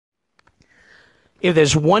If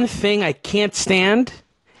there's one thing I can't stand,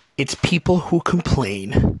 it's people who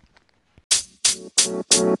complain.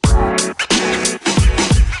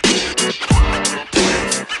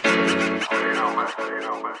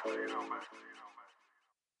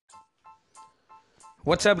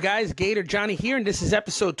 What's up, guys? Gator Johnny here, and this is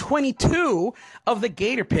episode 22 of the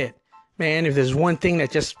Gator Pit. Man, if there's one thing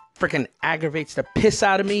that just freaking aggravates the piss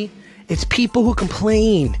out of me, it's people who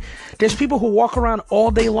complain. There's people who walk around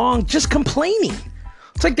all day long just complaining.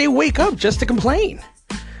 It's like they wake up just to complain.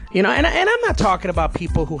 You know, and I'm not talking about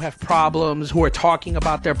people who have problems, who are talking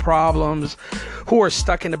about their problems, who are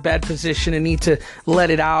stuck in a bad position and need to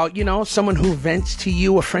let it out. You know, someone who vents to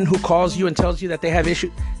you, a friend who calls you and tells you that they have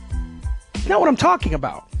issues. Not what I'm talking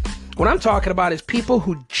about. What I'm talking about is people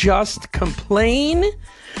who just complain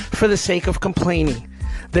for the sake of complaining.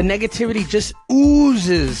 The negativity just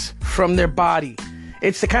oozes from their body.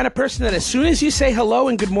 It's the kind of person that as soon as you say hello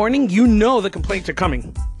and good morning, you know the complaints are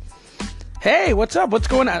coming. Hey, what's up? What's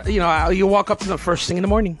going on? You know, you walk up to them first thing in the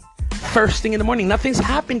morning. First thing in the morning. Nothing's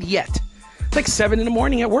happened yet. It's like 7 in the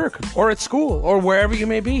morning at work or at school or wherever you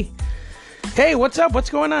may be. Hey, what's up? What's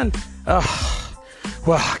going on?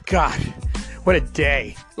 Well, God, what a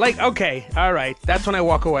day. Like, okay, all right. That's when I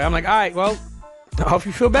walk away. I'm like, all right, well, I hope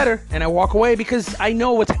you feel better. And I walk away because I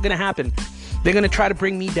know what's going to happen. They're going to try to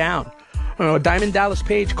bring me down. Diamond Dallas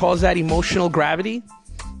Page calls that emotional gravity.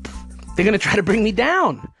 They're going to try to bring me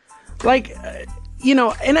down. Like, you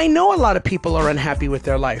know, and I know a lot of people are unhappy with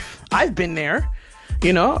their life. I've been there,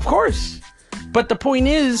 you know, of course. But the point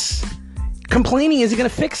is, complaining isn't going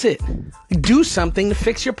to fix it. Do something to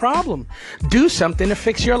fix your problem. Do something to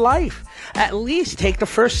fix your life. At least take the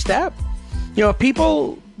first step. You know,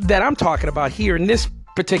 people that I'm talking about here in this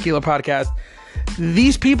particular podcast,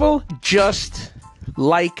 these people just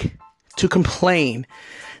like to complain.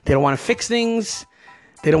 They don't want to fix things.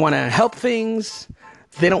 They don't want to help things.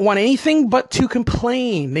 They don't want anything but to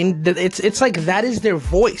complain. It's like that is their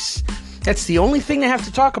voice. That's the only thing they have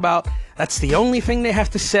to talk about. That's the only thing they have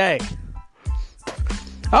to say.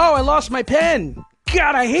 Oh, I lost my pen.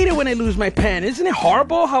 God, I hate it when I lose my pen. Isn't it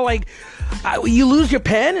horrible how, like, you lose your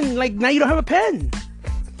pen and, like, now you don't have a pen?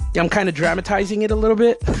 I'm kind of dramatizing it a little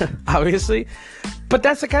bit, obviously. But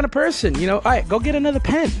that's the kind of person, you know, all right, go get another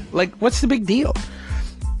pen. Like, what's the big deal?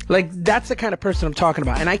 Like, that's the kind of person I'm talking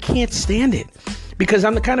about. And I can't stand it because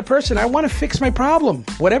I'm the kind of person, I want to fix my problem.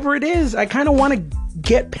 Whatever it is, I kind of want to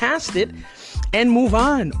get past it and move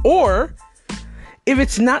on. Or if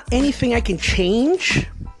it's not anything I can change,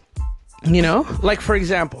 you know, like, for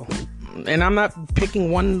example, and I'm not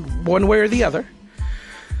picking one way or the other,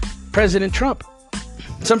 President Trump.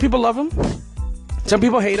 Some people love him. Some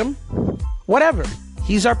people hate him. Whatever.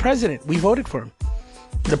 He's our president. We voted for him.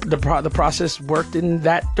 The process worked in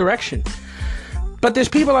that direction. But there's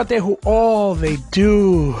people out there who all they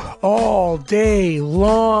do all day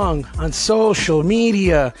long on social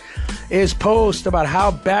media is post about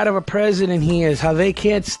how bad of a president he is, how they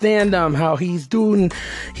can't stand him, how he's doing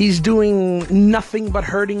nothing but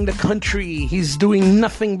hurting the country. He's doing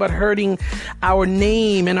nothing but hurting our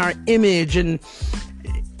name and our image. And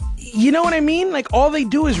you know what I mean? Like, all they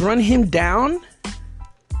do is run him down.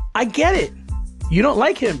 I get it. You don't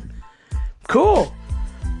like him. Cool.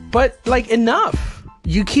 But, like, enough.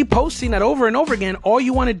 You keep posting that over and over again. All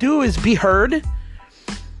you want to do is be heard.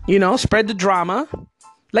 You know, spread the drama.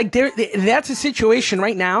 Like, that's a situation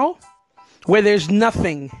right now where there's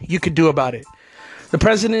nothing you could do about it. The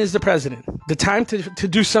president is the president. The time to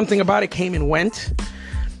do something about it came and went.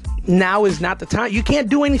 Now is not the time. You can't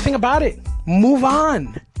do anything about it. Move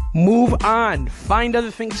on. Move on. Find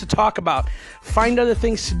other things to talk about. Find other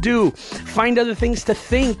things to do. Find other things to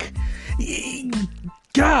think.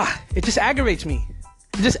 God, it just aggravates me.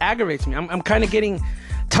 It just aggravates me. I'm kind of getting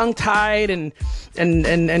tongue-tied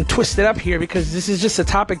and twisted up here because this is just a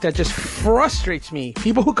topic that just frustrates me.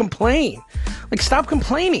 People who complain. Like, stop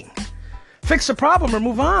complaining. Fix the problem or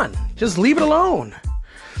move on. Just leave it alone.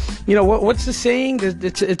 You know, what's the saying?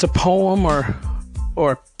 It's a poem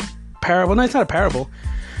or parable. No, it's not a parable.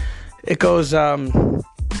 It goes,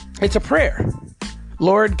 it's a prayer.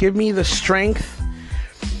 Lord, give me the strength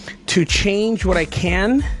to change what I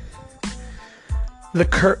can.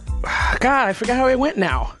 God, I forgot how it went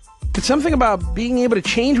now. It's something about being able to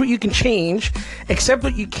change what you can change, accept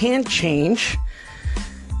what you can't change,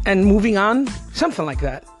 and moving on. Something like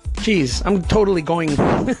that. Jeez, I'm totally getting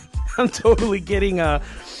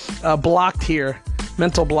blocked here.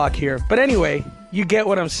 Mental block here. But anyway, you get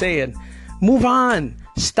what I'm saying. Move on.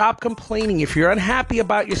 Stop complaining. If you're unhappy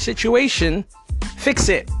about your situation, fix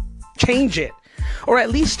it. Change it. or at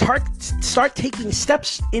least start taking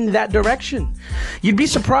steps in that direction. You'd be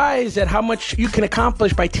surprised at how much you can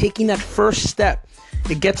accomplish by taking that first step.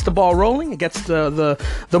 It gets the ball rolling. It gets the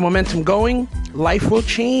momentum going. Life will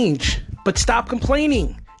change. But stop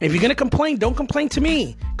complaining. If you're going to complain, don't complain to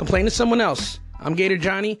me. Complain to someone else. I'm Gator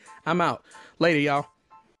Johnny. I'm out. Later, y'all.